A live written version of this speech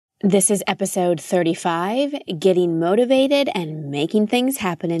This is episode 35, Getting Motivated and Making Things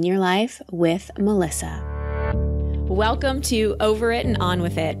Happen in Your Life with Melissa. Welcome to Over It and On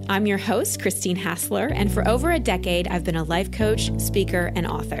With It. I'm your host, Christine Hassler, and for over a decade, I've been a life coach, speaker, and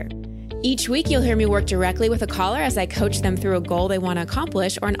author. Each week, you'll hear me work directly with a caller as I coach them through a goal they want to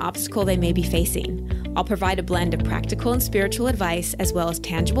accomplish or an obstacle they may be facing. I'll provide a blend of practical and spiritual advice, as well as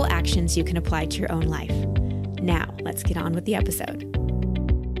tangible actions you can apply to your own life. Now, let's get on with the episode.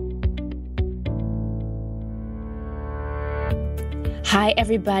 Hi,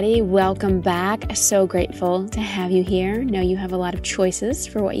 everybody. Welcome back. So grateful to have you here. Know you have a lot of choices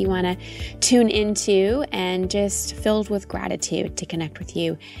for what you want to tune into, and just filled with gratitude to connect with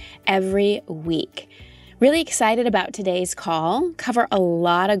you every week. Really excited about today's call. Cover a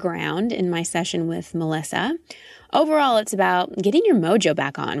lot of ground in my session with Melissa. Overall, it's about getting your mojo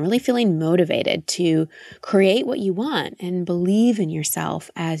back on, really feeling motivated to create what you want and believe in yourself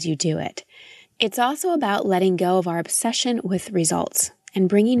as you do it. It's also about letting go of our obsession with results and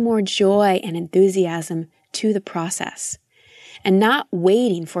bringing more joy and enthusiasm to the process, and not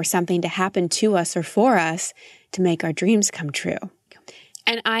waiting for something to happen to us or for us to make our dreams come true.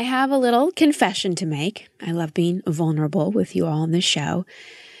 And I have a little confession to make. I love being vulnerable with you all on this show.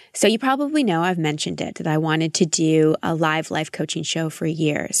 So you probably know I've mentioned it, that I wanted to do a live life coaching show for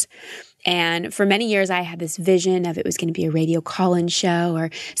years. And for many years, I had this vision of it was going to be a radio call-in show, or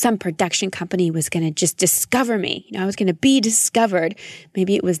some production company was going to just discover me. I was going to be discovered.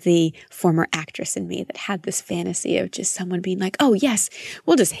 Maybe it was the former actress in me that had this fantasy of just someone being like, oh, yes,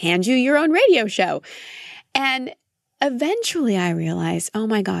 we'll just hand you your own radio show. And eventually I realized, oh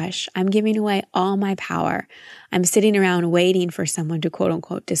my gosh, I'm giving away all my power. I'm sitting around waiting for someone to quote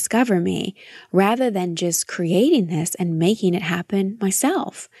unquote discover me, rather than just creating this and making it happen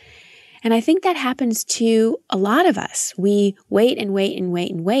myself. And I think that happens to a lot of us. We wait and wait and wait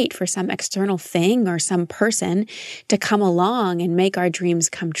and wait for some external thing or some person to come along and make our dreams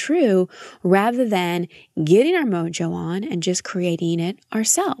come true, rather than getting our mojo on and just creating it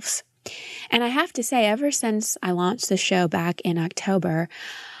ourselves. And I have to say, ever since I launched the show back in October,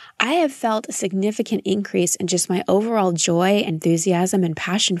 I have felt a significant increase in just my overall joy, enthusiasm, and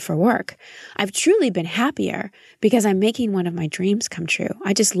passion for work. I've truly been happier because I'm making one of my dreams come true.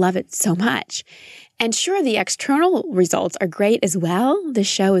 I just love it so much. And sure, the external results are great as well. The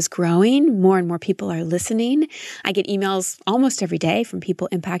show is growing. More and more people are listening. I get emails almost every day from people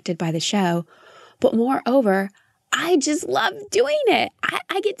impacted by the show. But moreover, I just love doing it.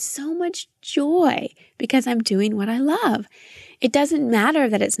 I get so much joy because I'm doing what I love. It doesn't matter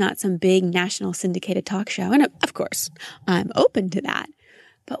that it's not some big national syndicated talk show. And of course, I'm open to that.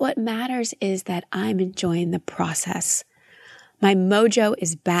 But what matters is that I'm enjoying the process. My mojo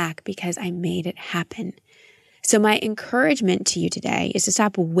is back because I made it happen. So my encouragement to you today is to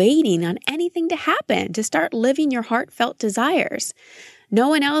stop waiting on anything to happen, to start living your heartfelt desires. No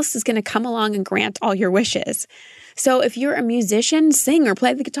one else is going to come along and grant all your wishes. So if you're a musician, sing or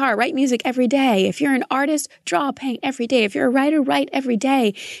play the guitar, write music every day. If you're an artist, draw, paint every day. If you're a writer, write every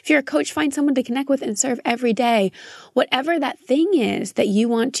day. If you're a coach, find someone to connect with and serve every day. Whatever that thing is that you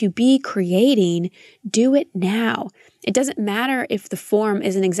want to be creating, do it now. It doesn't matter if the form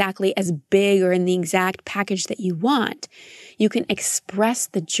isn't exactly as big or in the exact package that you want. You can express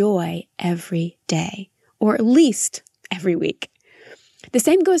the joy every day, or at least every week. The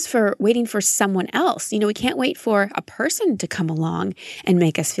same goes for waiting for someone else. We can't wait for a person to come along and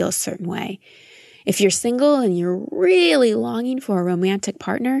make us feel a certain way. If you're single and you're really longing for a romantic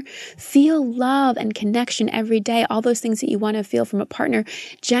partner, feel love and connection every day. All those things that you want to feel from a partner,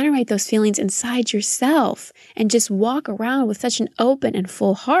 generate those feelings inside yourself and just walk around with such an open and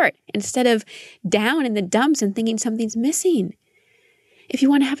full heart instead of down in the dumps and thinking something's missing. If you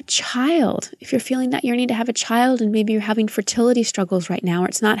want to have a child, if you're feeling that you need to have a child and maybe you're having fertility struggles right now, or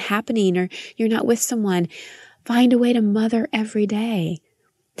it's not happening, or you're not with someone, find a way to mother every day.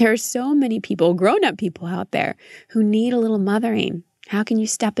 There are so many people, grown-up people out there, who need a little mothering. How can you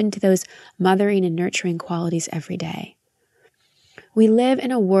step into those mothering and nurturing qualities every day? We live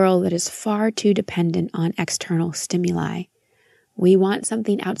in a world that is far too dependent on external stimuli. We want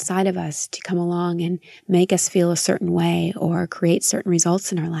something outside of us to come along and make us feel a certain way or create certain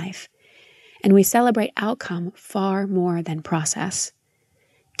results in our life. And we celebrate outcome far more than process.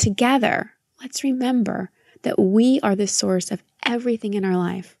 Together, let's remember that we are the source of everything in our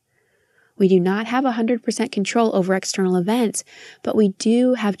life. We do not have 100% control over external events, but we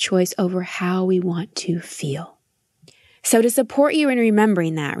do have choice over how we want to feel. So to support you in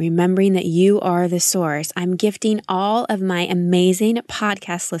remembering that you are the source, I'm gifting all of my amazing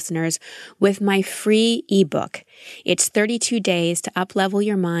podcast listeners with my free ebook. It's 32 days to uplevel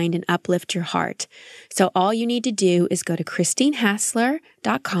your mind and uplift your heart. So all you need to do is go to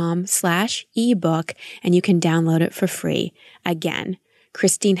christinehassler.com/ebook and you can download it for free. Again,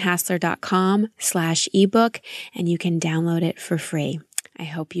 christinehassler.com/ebook and you can download it for free. I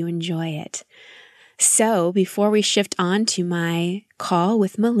hope you enjoy it. So before we shift on to my call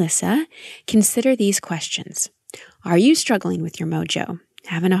with Melissa, consider these questions. Are you struggling with your mojo?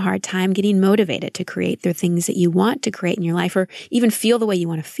 Having a hard time getting motivated to create the things that you want to create in your life or even feel the way you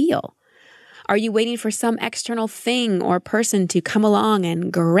want to feel? Are you waiting for some external thing or person to come along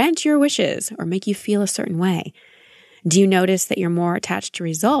and grant your wishes or make you feel a certain way? Do you notice that you're more attached to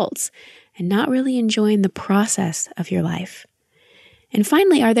results and not really enjoying the process of your life? And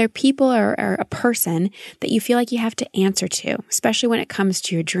finally, are there people or a person that you feel like you have to answer to, especially when it comes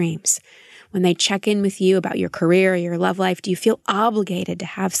to your dreams? When they check in with you about your career or your love life, do you feel obligated to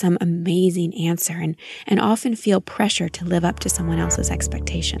have some amazing answer and often feel pressure to live up to someone else's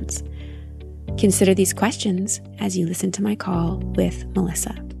expectations? Consider these questions as you listen to my call with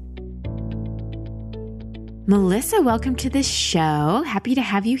Melissa. Melissa, welcome to the show. Happy to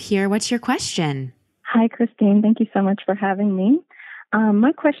have you here. What's your question? Hi, Christine. Thank you so much for having me.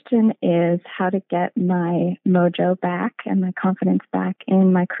 My question is how to get my mojo back and my confidence back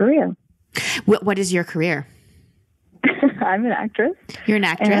in my career. What is your career? I'm an actress. You're an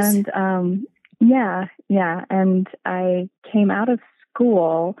actress? And yeah. And I came out of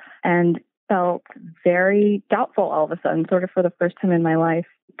school and felt very doubtful all of a sudden, sort of for the first time in my life,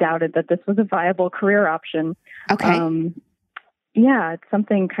 doubted that this was a viable career option. Okay.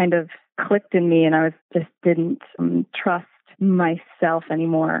 Something kind of clicked in me and I didn't trust myself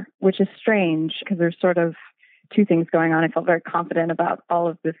anymore, which is strange because there's sort of two things going on. I felt very confident about all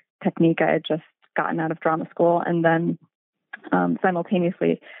of this technique I had just gotten out of drama school, and then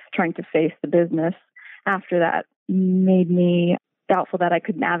simultaneously trying to face the business after that made me doubtful that I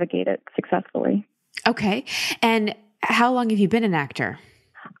could navigate it successfully. Okay. And how long have you been an actor?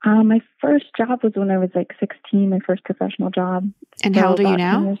 My first job was when I was like 16, my first professional job. And how old are you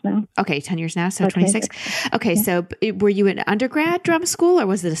now? 10 years now. Okay, 10 years now, so 26. Okay, yeah. So were you in undergrad drama school or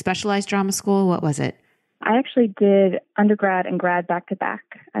was it a specialized drama school? What was it? I actually did undergrad and grad back-to-back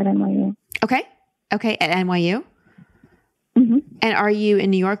at NYU. Okay, at NYU? Mm-hmm. And are you in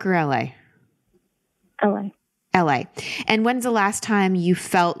New York or LA? LA. And when's the last time you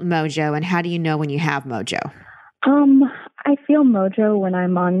felt mojo and how do you know when you have mojo? I feel mojo when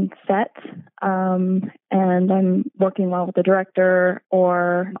I'm on set, and I'm working well with the director,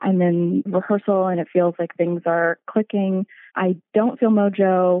 or I'm in rehearsal and it feels like things are clicking. I don't feel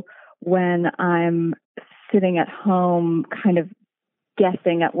mojo when I'm sitting at home kind of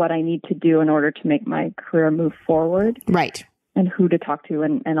guessing at what I need to do in order to make my career move forward. Right. And who to talk to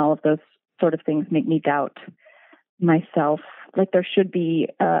and all of those sort of things make me doubt myself. Like there should be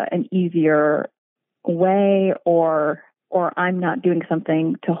an easier way, or I'm not doing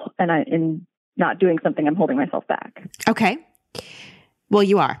something in not doing something, I'm holding myself back. Okay. Well,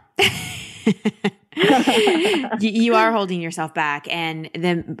 you are. You are holding yourself back. And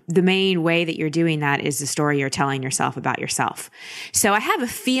the main way that you're doing that is the story you're telling yourself about yourself. So I have a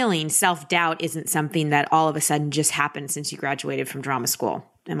feeling self-doubt isn't something that all of a sudden just happened since you graduated from drama school.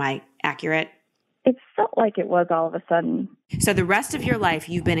 Am I accurate? It felt like it was all of a sudden. So the rest of your life,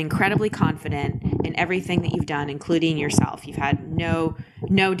 you've been incredibly confident in everything that you've done, including yourself. You've had no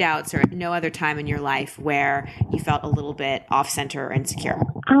doubts or no other time in your life where you felt a little bit off center or insecure.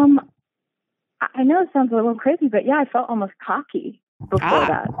 I know it sounds a little crazy, but yeah, I felt almost cocky before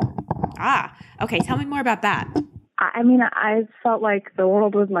that. Okay. Tell me more about that. I felt like the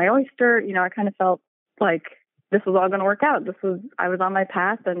world was my oyster. I kind of felt like this was all going to work out. I was on my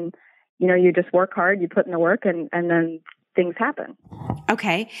path and you just work hard, you put in the work, and then things happen.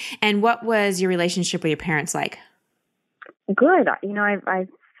 Okay. And what was your relationship with your parents like? Good. I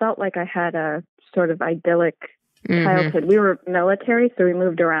felt like I had a sort of idyllic childhood. We were military, so we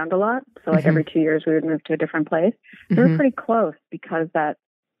moved around a lot. So like every 2 years, we would move to a different place. We were pretty close because that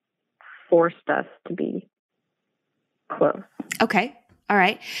forced us to be close. Okay. All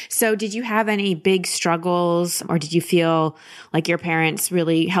right. So did you have any big struggles or did you feel like your parents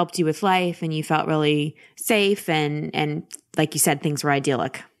really helped you with life and you felt really safe and like you said, things were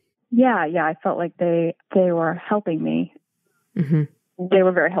idyllic? Yeah. I felt like they were helping me. Mm-hmm. They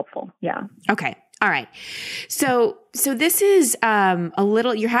were very helpful. Yeah. Okay. All right. So this is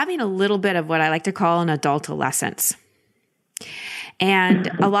you're having a little bit of what I like to call an adultolescence.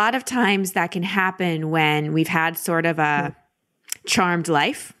 And a lot of times that can happen when we've had sort of a charmed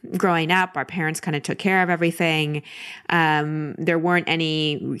life growing up. Our parents kind of took care of everything. There weren't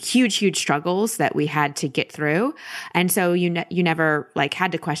any huge struggles that we had to get through. And so you never like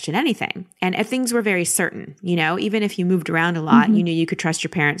had to question anything. And if things were very certain, even if you moved around a lot, you knew you could trust your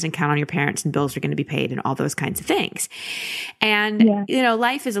parents and count on your parents and bills were going to be paid and all those kinds of things. And,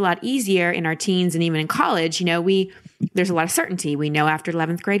 life is a lot easier in our teens and even in college. There's a lot of certainty. We know after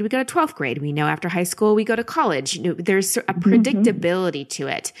 11th grade, we go to 12th grade. We know after high school, we go to college. There's a predictability to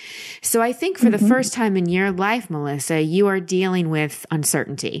it. So I think for the first time in your life, Melissa, you are dealing with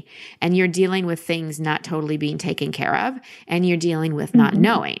uncertainty and you're dealing with things not totally being taken care of and you're dealing with not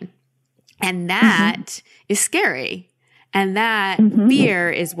knowing. And that is scary. And that fear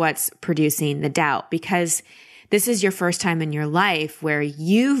is what's producing the doubt, because this is your first time in your life where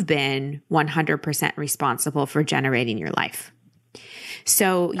you've been 100% responsible for generating your life.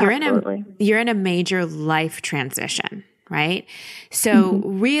 So you're in a major life transition, right? So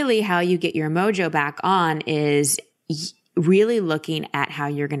really how you get your mojo back on is really looking at how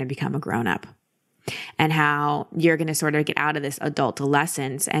you're going to become a grown-up and how you're going to sort of get out of this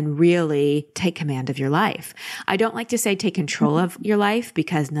adultolescence and really take command of your life. I don't like to say take control of your life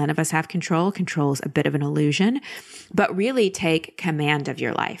because none of us have control. Control is a bit of an illusion, but really take command of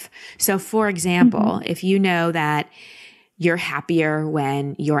your life. So for example, if you know that you're happier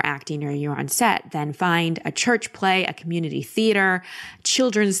when you're acting or you're on set, then find a church play, a community theater,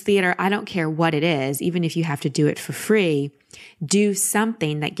 children's theater. I don't care what it is. Even if you have to do it for free, do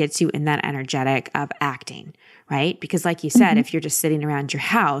something that gets you in that energetic of acting, right? Because like you said, if you're just sitting around your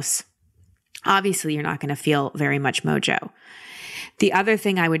house, obviously you're not going to feel very much mojo. The other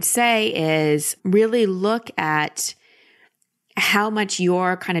thing I would say is really look at how much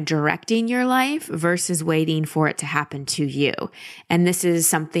you're kind of directing your life versus waiting for it to happen to you. And this is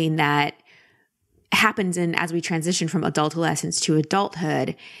something that happens as we transition from adultolescence to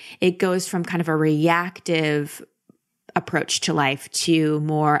adulthood. It goes from kind of a reactive approach to life to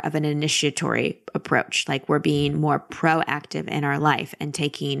more of an initiatory approach. Like we're being more proactive in our life and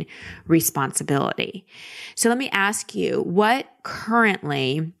taking responsibility. So let me ask you, what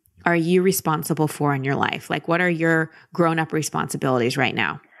currently are you responsible for in your life? Like, what are your grown-up responsibilities right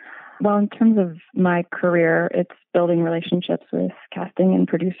now? Well, in terms of my career, it's building relationships with casting and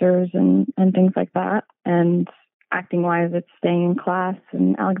producers and things like that. And acting-wise, it's staying in class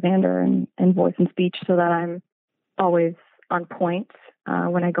and Alexander and voice and speech so that I'm always on point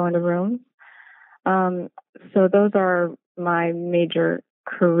when I go into rooms. So those are my major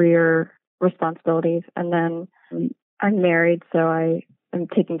career responsibilities. And then I'm married, so I'm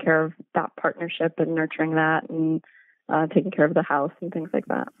taking care of that partnership and nurturing that and taking care of the house and things like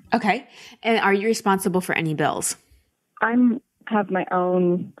that. Okay. And are you responsible for any bills? I have my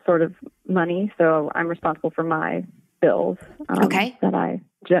own sort of money, so I'm responsible for my bills that I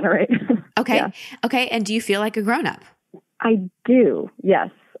generate. Okay. Yeah. Okay. And do you feel like a grown-up? I do. Yes.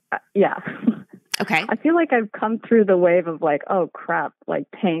 Yeah. Okay. I feel like I've come through the wave of like, oh crap, like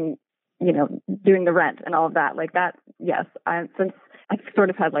paying, doing the rent and all of that. Like that. Yes. Since I've sort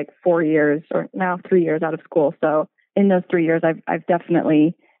of had like 4 years or now 3 years out of school. So in those 3 years, I've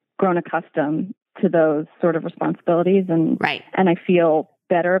definitely grown accustomed to those sort of responsibilities and I feel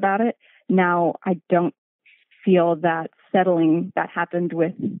better about it. Now I don't feel that settling that happened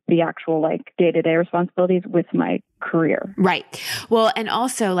with the actual like day-to-day responsibilities with my career. Right. Well, and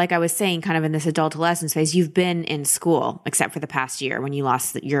also like I was saying, kind of in this adultolescence phase, you've been in school except for the past year when you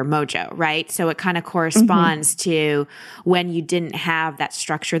lost your mojo, right? So it kind of corresponds to when you didn't have that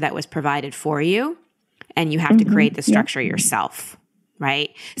structure that was provided for you and you have to create the structure yourself.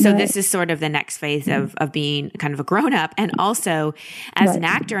 Right. So this is sort of the next phase of being kind of a grown up. And also as an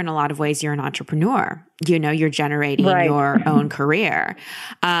actor, in a lot of ways, you're an entrepreneur, you're generating your own career.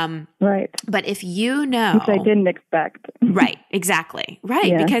 But if which I didn't expect. Right. Exactly. Right.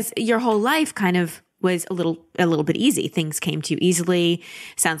 Yeah. Because your whole life kind of was a little bit easy. Things came to you easily.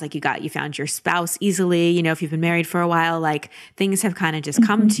 Sounds like you found your spouse easily. If you've been married for a while, like things have kind of just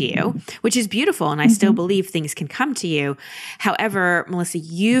come to you, which is beautiful. And I still believe things can come to you. However, Melissa,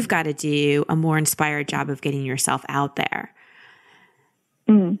 you've got to do a more inspired job of getting yourself out there.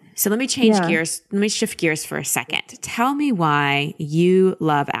 So let me change gears. Let me shift gears for a second. Tell me why you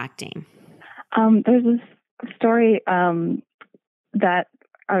love acting. There's this story that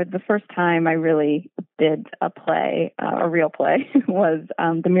the first time I really did a play, a real play, was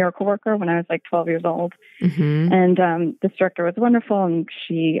The Miracle Worker when I was like 12 years old. And this director was wonderful, and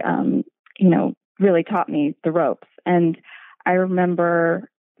she, really taught me the ropes. And I remember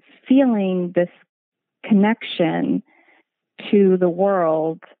feeling this connection to the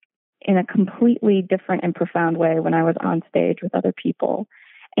world in a completely different and profound way when I was on stage with other people.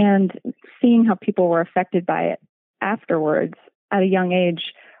 And seeing how people were affected by it afterwards at a young age,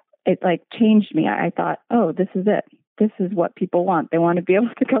 it like changed me. I thought, oh, this is it. This is what people want. They want to be able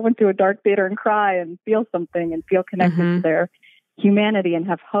to go into a dark theater and cry and feel something and feel connected to their humanity and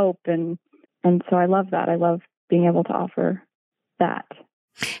have hope. And so I love that. I love being able to offer that.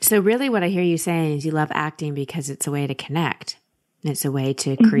 So really what I hear you saying is you love acting because it's a way to connect. It's a way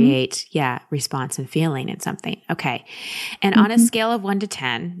to create, response and feeling in something. Okay. And on a scale of 1 to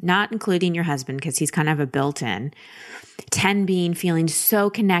 10, not including your husband, because he's kind of a built-in, 10 being feeling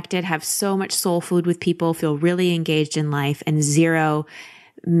so connected, have so much soul food with people, feel really engaged in life, and 0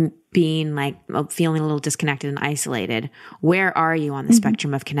 being like feeling a little disconnected and isolated. Where are you on the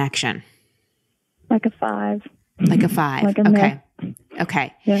spectrum of connection? Like a 5. Like a 5. Like a okay.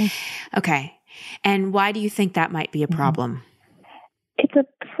 Okay. Yeah. Okay. And why do you think that might be a problem? It's a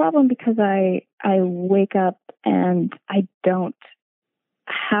problem because I wake up and I don't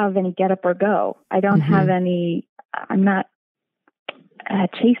have any get up or go. I don't have any, I'm not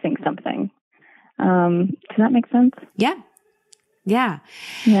chasing something. Does that make sense? Yeah. Yeah.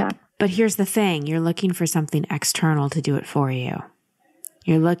 Yeah. But here's the thing. You're looking for something external to do it for you.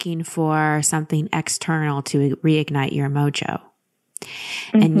 You're looking for something external to reignite your mojo.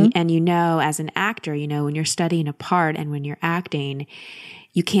 And you know, as an actor, you know, when you're studying a part and when you're acting,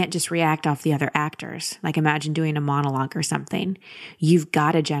 you can't just react off the other actors. Like imagine doing a monologue or something. You've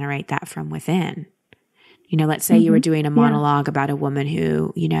got to generate that from within. You know, let's say you were doing a monologue about a woman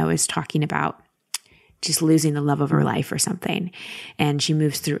who, you know, is talking about just losing the love of her life or something. And she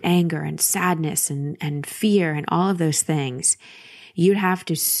moves through anger and sadness and fear and all of those things. You'd have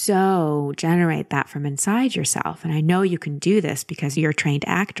to so generate that from inside yourself. And I know you can do this because you're a trained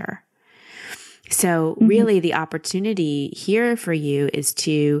actor. So really the opportunity here for you is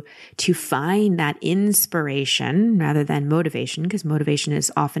to find that inspiration rather than motivation, because motivation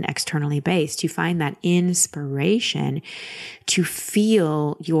is often externally based, to find that inspiration to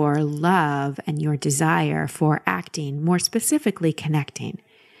feel your love and your desire for acting, more specifically connecting.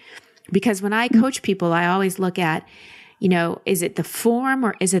 Because when I coach people, I always look at, you know, is it the form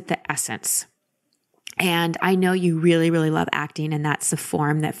or is it the essence? And I know you really, really love acting, and that's the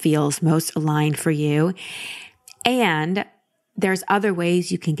form that feels most aligned for you. And there's other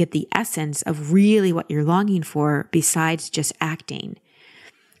ways you can get the essence of really what you're longing for besides just acting.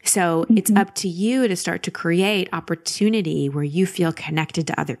 So it's up to you to start to create opportunity where you feel connected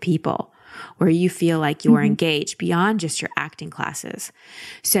to other people, where you feel like you're engaged beyond just your acting classes.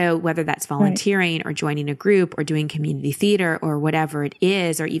 So whether that's volunteering or joining a group or doing community theater or whatever it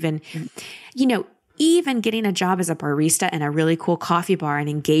is, or even, you know, even getting a job as a barista in a really cool coffee bar and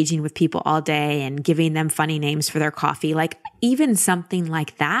engaging with people all day and giving them funny names for their coffee, like even something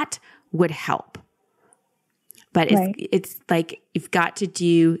like that would help. But it's like you've got to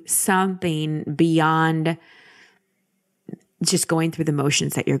do something beyond just going through the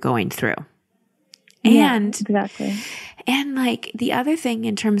motions that you're going through. And exactly. And like the other thing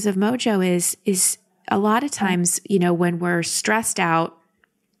in terms of mojo is a lot of times, you know, when we're stressed out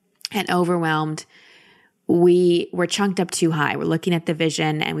and overwhelmed, we're chunked up too high. We're looking at the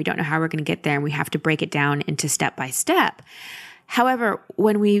vision and we don't know how we're going to get there, and we have to break it down into step by step. However,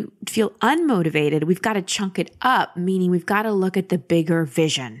 when we feel unmotivated, we've got to chunk it up, meaning we've got to look at the bigger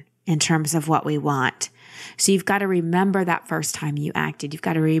vision in terms of what we want. So you've got to remember that first time you acted. You've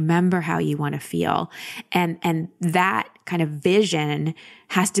got to remember how you want to feel. And that kind of vision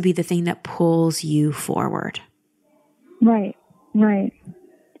has to be the thing that pulls you forward. Right.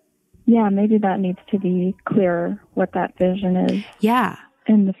 Yeah, maybe that needs to be clearer what that vision is. Yeah.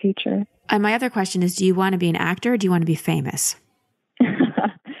 In the future. And my other question is, do you want to be an actor or do you want to be famous?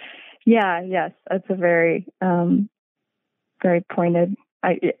 Yes. That's a very, very pointed.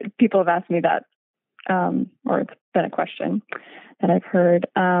 People have asked me that, or it's been a question that I've heard.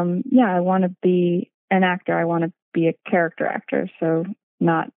 I want to be an actor. I want to be a character actor. So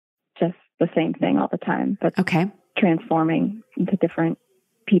not just the same thing all the time, but transforming into different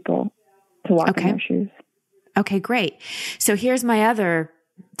people to walk in their shoes. Okay, great. So here's my other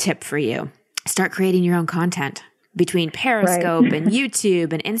tip for you. Start creating your own content between Periscope and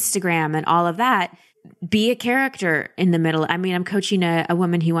YouTube and Instagram and all of that. Be a character in the middle. I mean, I'm coaching a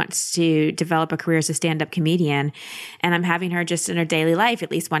woman who wants to develop a career as a stand-up comedian, and I'm having her just in her daily life,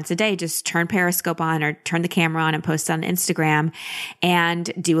 at least once a day, just turn Periscope on or turn the camera on and post on Instagram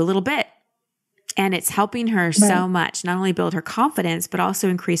and do a little bit. And it's helping her so much, not only build her confidence, but also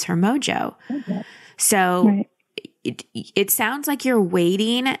increase her mojo. So it sounds like you're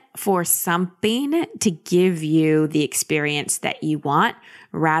waiting for something to give you the experience that you want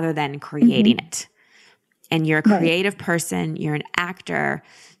rather than creating it. And you're a creative person, you're an actor,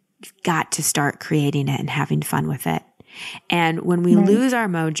 you've got to start creating it and having fun with it. And when we lose our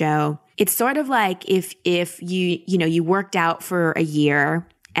mojo, it's sort of like if you worked out for a year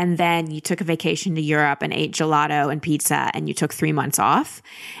and then you took a vacation to Europe and ate gelato and pizza and you took 3 months off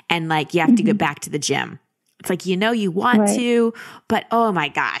and like you have to get back to the gym. It's like, you want to, but oh my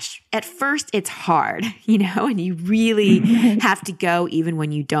gosh, at first it's hard, and you really have to go even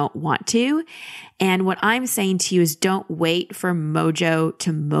when you don't want to. And what I'm saying to you is don't wait for mojo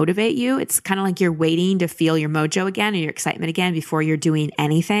to motivate you. It's kind of like you're waiting to feel your mojo again or your excitement again before you're doing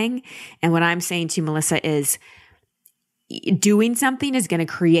anything. And what I'm saying to you, Melissa, is doing something is going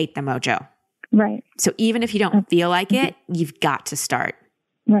to create the mojo. Right. So even if you don't feel like it, you've got to start.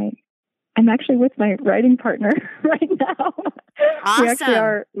 Right. I'm actually with my writing partner right now.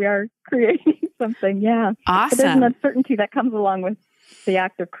 Awesome. We are creating something. Yeah. Awesome. But there's an uncertainty that comes along with the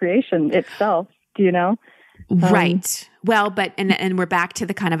act of creation itself. Do you know? Right. Well, but, and we're back to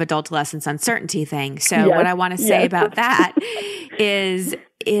the kind of adultolescence uncertainty thing. So what I want to say about that is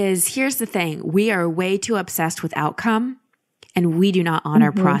here's the thing. We are way too obsessed with outcome and we do not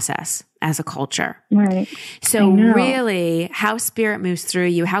honor process as a culture. Right. So really how spirit moves through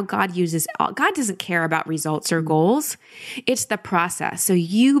you, how God God doesn't care about results or goals. It's the process. So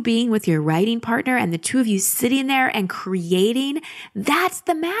you being with your writing partner and the two of you sitting there and creating, that's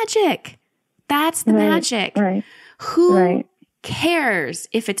the magic. That's the magic. Right. Who cares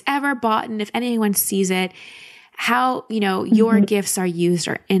if it's ever bought and if anyone sees it, how, your gifts are used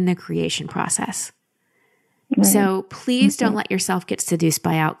or in the creation process. Right. So please don't let yourself get seduced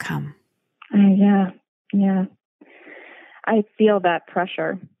by outcome. Yeah. I feel that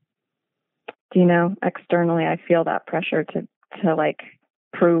pressure. Externally, I feel that pressure to like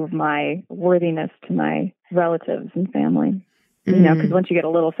prove my worthiness to my relatives and family. Because once you get a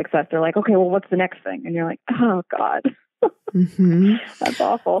little success, they're like, okay, well, what's the next thing? And you're like, oh God, that's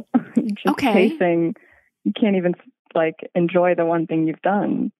awful. You're just chasing. You can't even like enjoy the one thing you've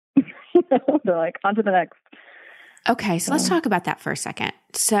done. They're like, on to the next. Okay, so let's talk about that for a second.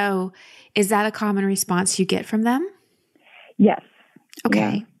 So is that a common response you get from them? Yes.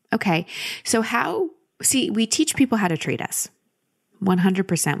 Okay. Yeah. Okay. So we teach people how to treat us.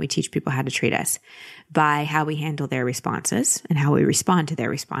 100% we teach people how to treat us by how we handle their responses and how we respond to their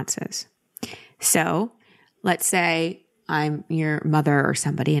responses. So let's say I'm your mother or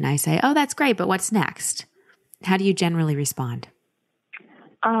somebody and I say, oh, that's great, but what's next? How do you generally respond?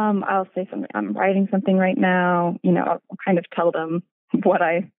 I'll say something. I'm writing something right now. I'll kind of tell them what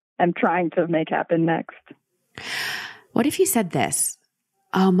I am trying to make happen next. What if you said this?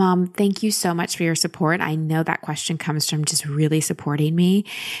 Oh, Mom, thank you so much for your support. I know that question comes from just really supporting me.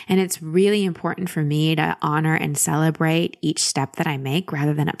 And it's really important for me to honor and celebrate each step that I make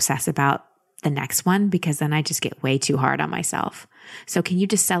rather than obsess about the next one, because then I just get way too hard on myself. So can you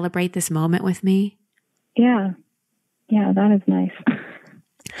just celebrate this moment with me? Yeah. Yeah, that is nice.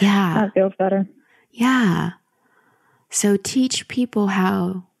 Yeah. That feels better. Yeah. So teach people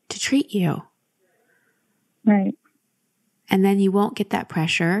how to treat you. Right. And then you won't get that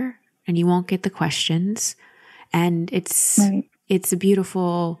pressure and you won't get the questions. And it's a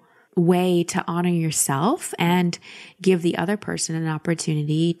beautiful way to honor yourself and give the other person an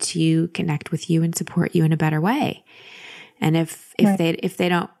opportunity to connect with you and support you in a better way. And if they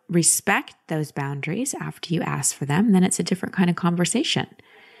don't respect those boundaries after you ask for them, then it's a different kind of conversation.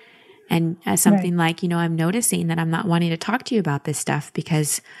 And something like, I'm noticing that I'm not wanting to talk to you about this stuff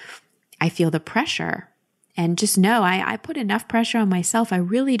because I feel the pressure. And just know I put enough pressure on myself. I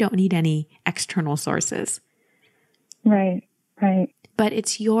really don't need any external sources. Right. But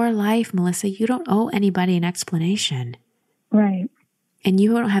it's your life, Melissa. You don't owe anybody an explanation. Right. And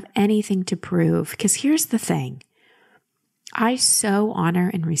you don't have anything to prove. Because here's the thing. I so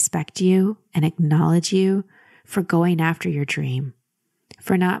honor and respect you and acknowledge you for going after your dream,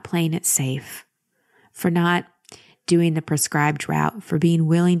 for not playing it safe, for not doing the prescribed route, for being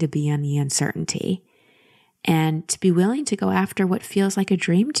willing to be on the uncertainty. And to be willing to go after what feels like a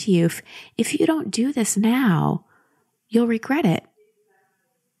dream to you. If you don't do this now, you'll regret it.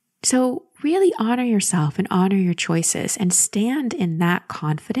 So really honor yourself and honor your choices and stand in that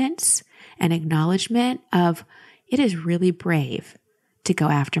confidence and acknowledgement of it is really brave to go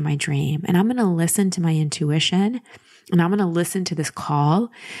after my dream. And I'm going to listen to my intuition and I'm going to listen to this call,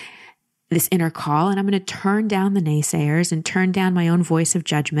 this inner call, and I'm going to turn down the naysayers and turn down my own voice of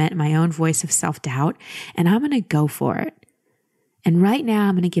judgment, my own voice of self-doubt, and I'm going to go for it. And right now,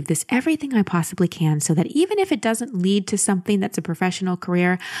 I'm going to give this everything I possibly can so that even if it doesn't lead to something that's a professional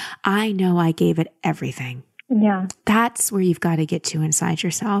career, I know I gave it everything. Yeah. That's where you've got to get to inside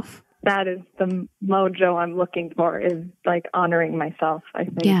yourself. That is the mojo I'm looking for, is like honoring myself, I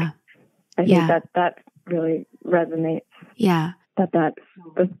think. Yeah. I think that really resonates. Yeah. That's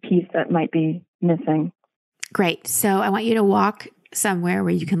the piece that might be missing. Great. So I want you to walk somewhere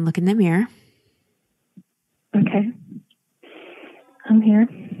where you can look in the mirror. Okay. I'm here.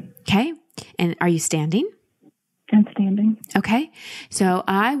 Okay. And are you standing? I'm standing. Okay. So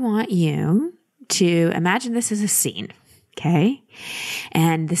I want you to imagine this is a scene. Okay.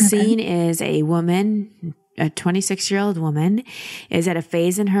 And the scene is a woman, a 26-year-old woman, is at a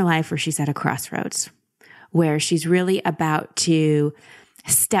phase in her life where she's at a crossroads, where she's really about to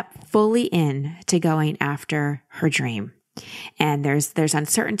step fully in to going after her dream. And there's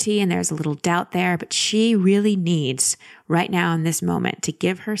uncertainty and there's a little doubt there, but she really needs right now in this moment to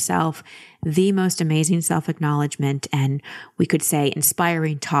give herself the most amazing self-acknowledgement, and we could say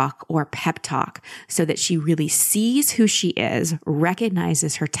inspiring talk or pep talk, so that she really sees who she is,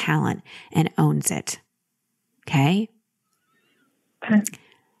 recognizes her talent, and owns it. Okay? Okay.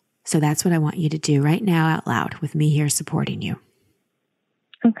 So that's what I want you to do right now out loud with me here supporting you.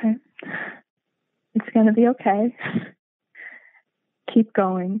 Okay. It's going to be okay. Keep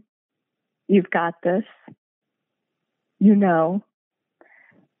going. You've got this. You know.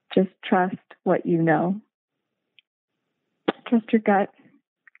 Just trust what you know. Trust your gut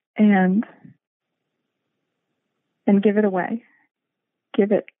and give it away.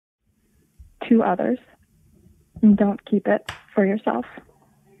 Give it to others and don't keep it for yourself.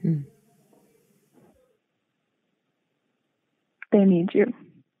 They need you.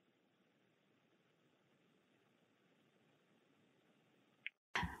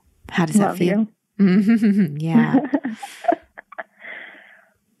 How does that feel? Yeah.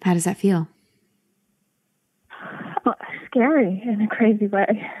 How does that feel? Oh, scary in a crazy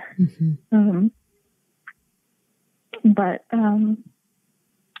way. But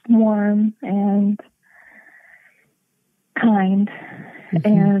warm and kind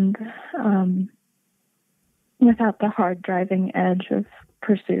and without the hard driving edge of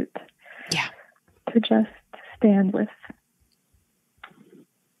pursuit. Yeah. To just stand with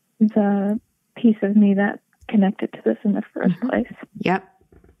the piece of me that connected to this in the first place. Yep.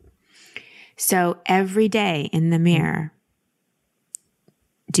 So every day in the mirror,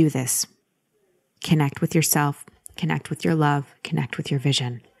 do this. Connect with yourself, connect with your love, connect with your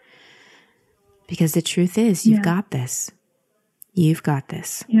vision. Because the truth is, you've got this. You've got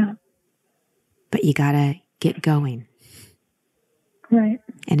this. Yeah. But you got to get going. Right.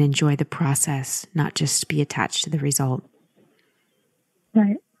 And enjoy the process, not just be attached to the result.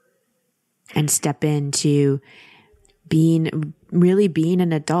 Right. And step into being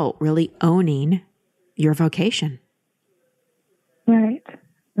an adult, really owning your vocation. Right.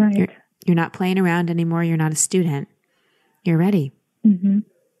 Right. You're not playing around anymore. You're not a student. You're ready.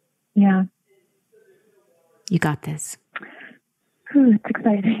 Yeah. You got this. Ooh, it's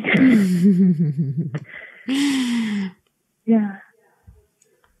exciting. Yeah.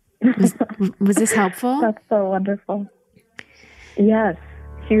 Was this helpful? That's so wonderful. Yes,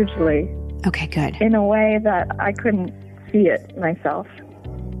 hugely. Okay, good. In a way that I couldn't see it myself.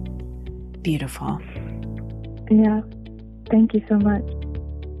 Beautiful. Yeah. Thank you so much.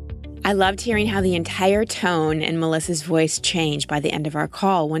 I loved hearing how the entire tone in Melissa's voice changed by the end of our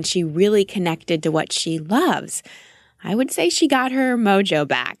call when she really connected to what she loves. I would say she got her mojo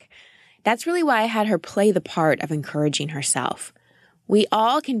back. That's really why I had her play the part of encouraging herself. We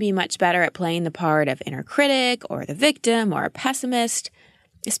all can be much better at playing the part of inner critic or the victim or a pessimist,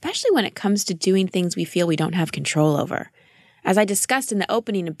 especially when it comes to doing things we feel we don't have control over. As I discussed in the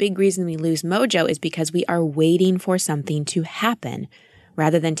opening, a big reason we lose mojo is because we are waiting for something to happen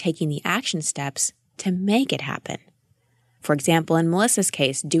rather than taking the action steps to make it happen. For example, in Melissa's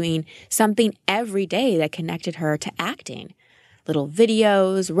case, doing something every day that connected her to acting. Little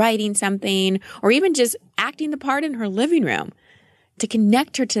videos, writing something, or even just acting the part in her living room. To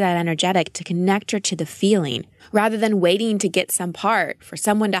connect her to that energetic, to connect her to the feeling, rather than waiting to get some part, for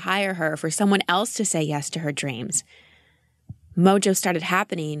someone to hire her, for someone else to say yes to her dreams. Mojo started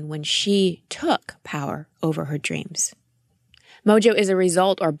happening when she took power over her dreams. Mojo is a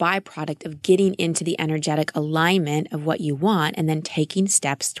result or byproduct of getting into the energetic alignment of what you want and then taking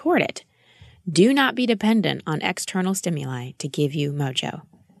steps toward it. Do not be dependent on external stimuli to give you mojo.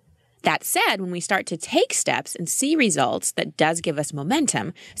 That said, when we start to take steps and see results, that does give us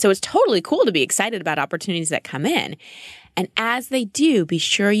momentum. So it's totally cool to be excited about opportunities that come in. And as they do, be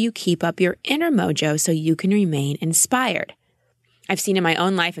sure you keep up your inner mojo so you can remain inspired. I've seen in my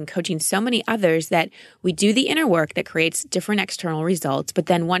own life and coaching so many others that we do the inner work that creates different external results. But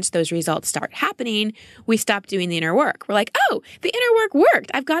then once those results start happening, we stop doing the inner work. We're like, oh, the inner work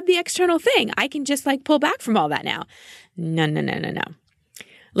worked. I've got the external thing. I can just pull back from all that now. No.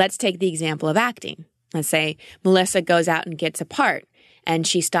 Let's take the example of acting. Let's say Melissa goes out and gets a part and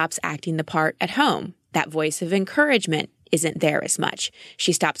she stops acting the part at home. That voice of encouragement isn't there as much.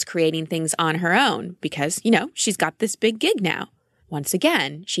 She stops creating things on her own because, she's got this big gig now. Once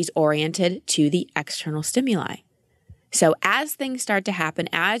again, she's oriented to the external stimuli. So as things start to happen,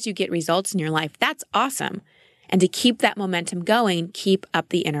 as you get results in your life, that's awesome. And to keep that momentum going, keep up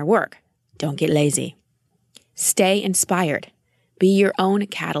the inner work. Don't get lazy. Stay inspired. Be your own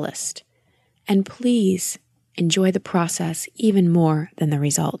catalyst. And please enjoy the process even more than the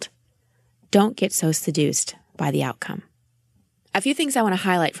result. Don't get so seduced by the outcome. A few things I want to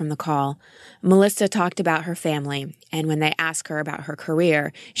highlight from the call. Melissa talked about her family, and when they asked her about her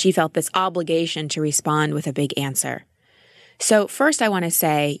career, she felt this obligation to respond with a big answer. So first I want to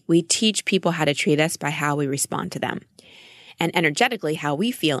say we teach people how to treat us by how we respond to them, and energetically how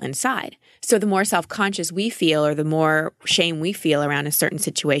we feel inside. So the more self-conscious we feel or the more shame we feel around a certain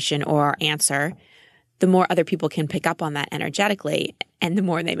situation or our answer, the more other people can pick up on that energetically, and the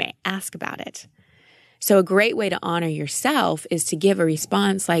more they may ask about it. So a great way to honor yourself is to give a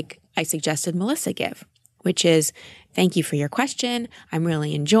response like I suggested Melissa give, which is, thank you for your question. I'm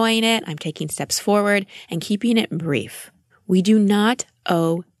really enjoying it. I'm taking steps forward and keeping it brief. We do not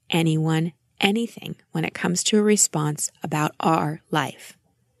owe anyone anything when it comes to a response about our life.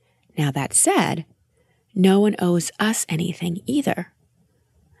 Now that said, no one owes us anything either.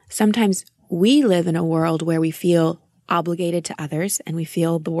 Sometimes we live in a world where we feel obligated to others and we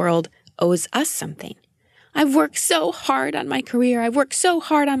feel the world owes us something. I've worked so hard on my career. I've worked so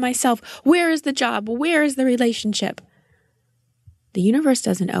hard on myself. Where is the job? Where is the relationship? The universe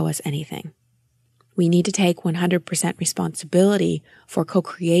doesn't owe us anything. We need to take 100% responsibility for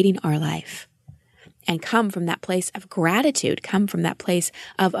co-creating our life and come from that place of gratitude, come from that place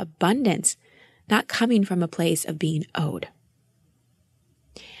of abundance, not coming from a place of being owed.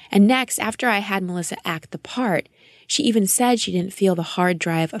 And next, after I had Melissa act the part, she even said she didn't feel the hard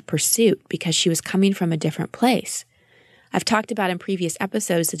drive of pursuit because she was coming from a different place. I've talked about in previous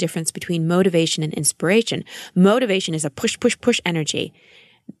episodes the difference between motivation and inspiration. Motivation is a push, push, push energy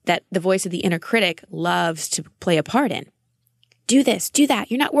that the voice of the inner critic loves to play a part in. Do this, do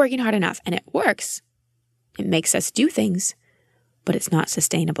that, you're not working hard enough. And it works. It makes us do things, but it's not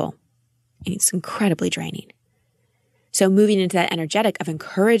sustainable. And it's incredibly draining. So moving into that energetic of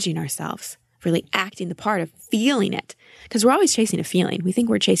encouraging ourselves, really acting the part of feeling it. Because we're always chasing a feeling. We think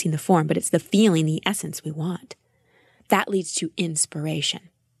we're chasing the form, but it's the feeling, the essence we want. That leads to inspiration.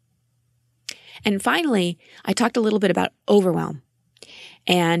 And finally, I talked a little bit about overwhelm.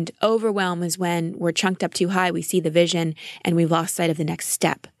 And overwhelm is when we're chunked up too high, we see the vision, and we've lost sight of the next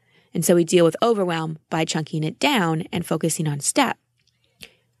step. And so we deal with overwhelm by chunking it down and focusing on step.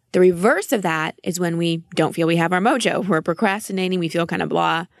 The reverse of that is when we don't feel we have our mojo. We're procrastinating, we feel kind of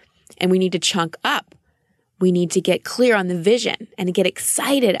blah, and we need to chunk up. We need to get clear on the vision and to get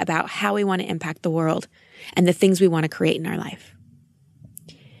excited about how we want to impact the world and the things we want to create in our life.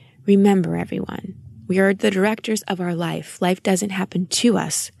 Remember, everyone, we are the directors of our life. Life doesn't happen to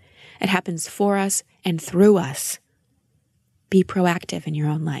us. It happens for us and through us. Be proactive in your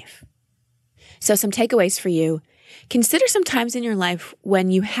own life. So some takeaways for you. Consider some times in your life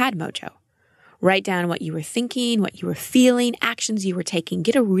when you had mojo. Write down what you were thinking, what you were feeling, actions you were taking.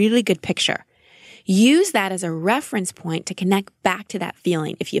 Get a really good picture. Use that as a reference point to connect back to that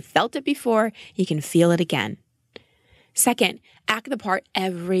feeling. If you felt it before, you can feel it again. Second, act the part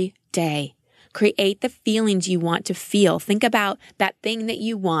every day. Create the feelings you want to feel. Think about that thing that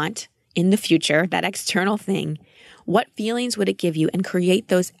you want in the future, that external thing. What feelings would it give you? And create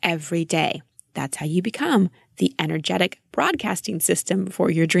those every day. That's how you become the energetic broadcasting system for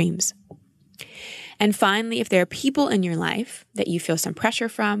your dreams. And finally, if there are people in your life that you feel some pressure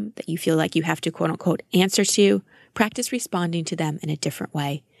from, that you feel like you have to quote unquote answer to, practice responding to them in a different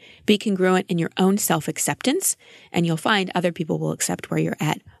way. Be congruent in your own self-acceptance, and you'll find other people will accept where you're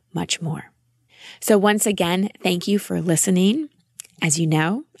at much more. So once again, thank you for listening. As you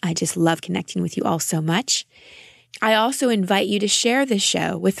know, I just love connecting with you all so much. I also invite you to share this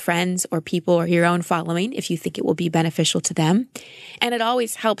show with friends or people or your own following if you think it will be beneficial to them. And it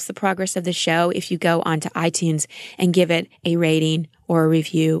always helps the progress of the show if you go onto iTunes and give it a rating or a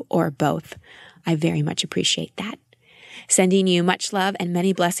review or both. I very much appreciate that. Sending you much love and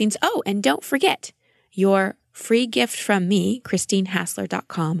many blessings. Oh, and don't forget your free gift from me,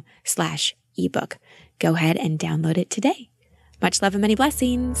 christinehassler.com/ebook. Go ahead and download it today. Much love and many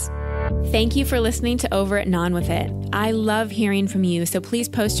blessings. Thank you for listening to Over It and On With It. I love hearing from you, so please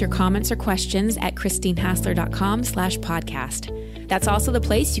post your comments or questions at christinehassler.com/podcast. That's also the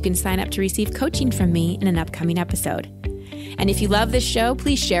place you can sign up to receive coaching from me in an upcoming episode. And if you love this show,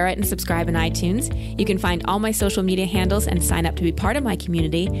 please share it and subscribe in iTunes. You can find all my social media handles and sign up to be part of my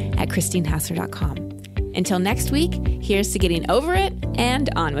community at christinehassler.com. Until next week, here's to getting over it and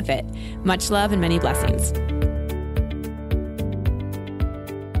on with it. Much love and many blessings.